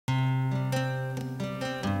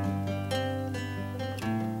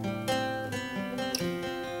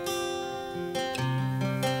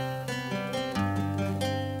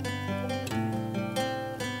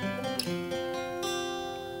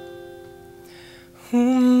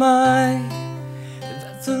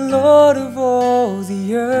the Lord of all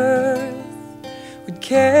the earth would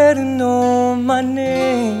care to know my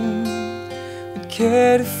name, would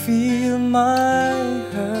care to feel my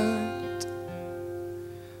hurt.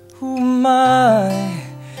 Who am I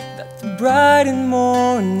that the bright and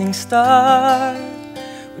morning star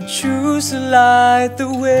would choose to light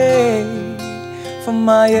the way for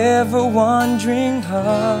my ever-wandering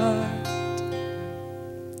heart?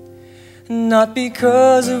 Not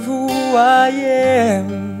because of who I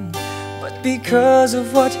am, but because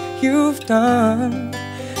of what you've done.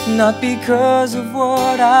 Not because of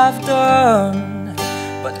what I've done,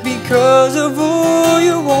 but because of who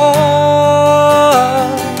you are.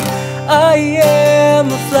 I am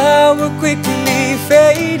a flower quickly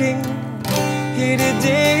fading, here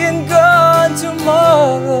today and gone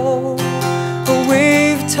tomorrow. A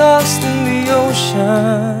wave tossed in the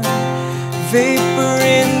ocean, vapor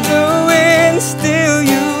in the wind. Still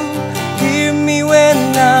you hear me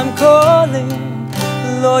when I'm calling.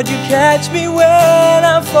 Lord, you catch me when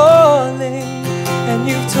I'm falling, and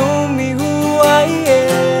you've told me who I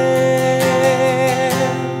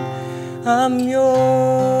am. I'm yours.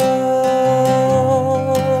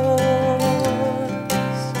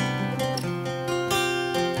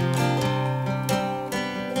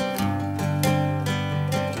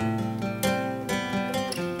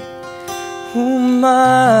 Who am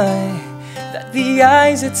I that the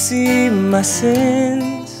eyes that see my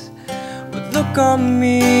sins would look on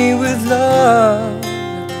me with love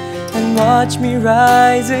and watch me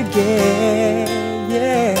rise again?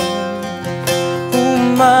 Yeah. Who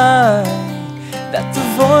am I that the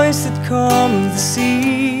voice that calmed the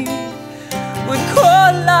sea would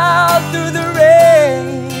call out through the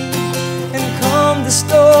rain and calm the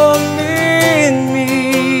storm in me?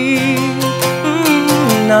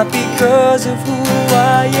 Not because of who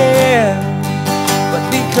I am, but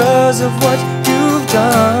because of what you've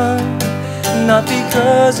done. Not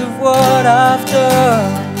because of what I've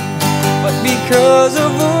done, but because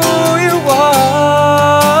of who you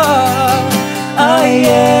are. I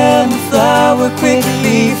am a flower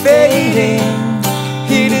quickly fading,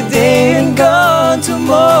 here today and gone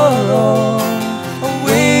tomorrow. A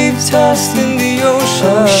wave tossed in the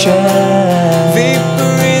ocean,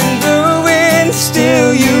 vapor in the wind.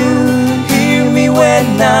 Still you hear me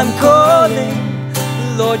when I'm calling.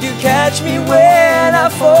 Lord, you catch me when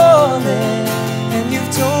I'm falling, and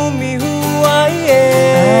you've told me who I am.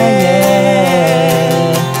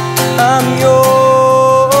 I'm yours.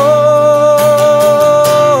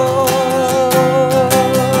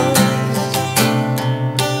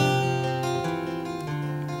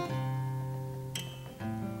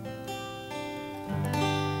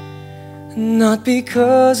 Not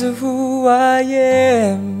because of who I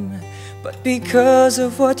am, but because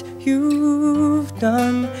of what you've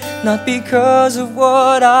done. Not because of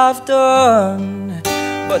what I've done,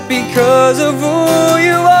 but because of who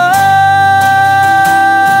you are.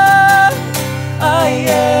 I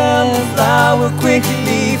am a flower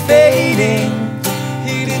quickly fading,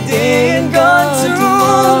 here today and gone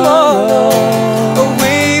tomorrow. A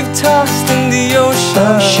wave tossed in the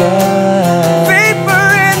ocean, vapor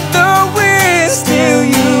in the wind. Still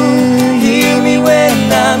you hear me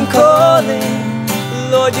when I'm calling.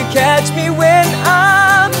 Lord, you catch me when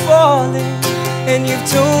I'm falling, and you've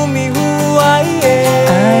told me who I am.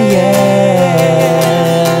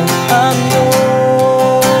 I'm yours.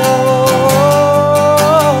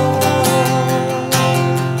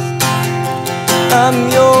 I'm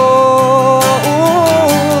yours.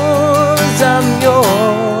 I'm yours.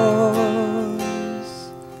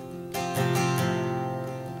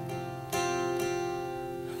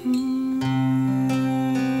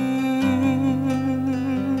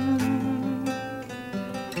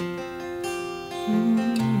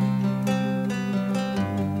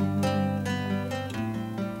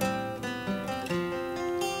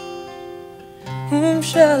 Whom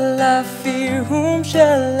shall I fear? Whom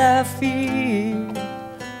shall I fear?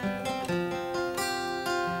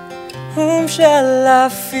 Whom shall I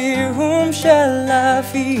fear? Whom shall I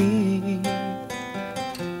fear?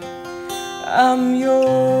 I'm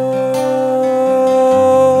yours.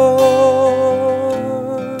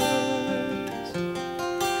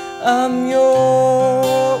 I'm yours.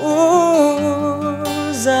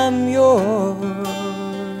 I'm yours.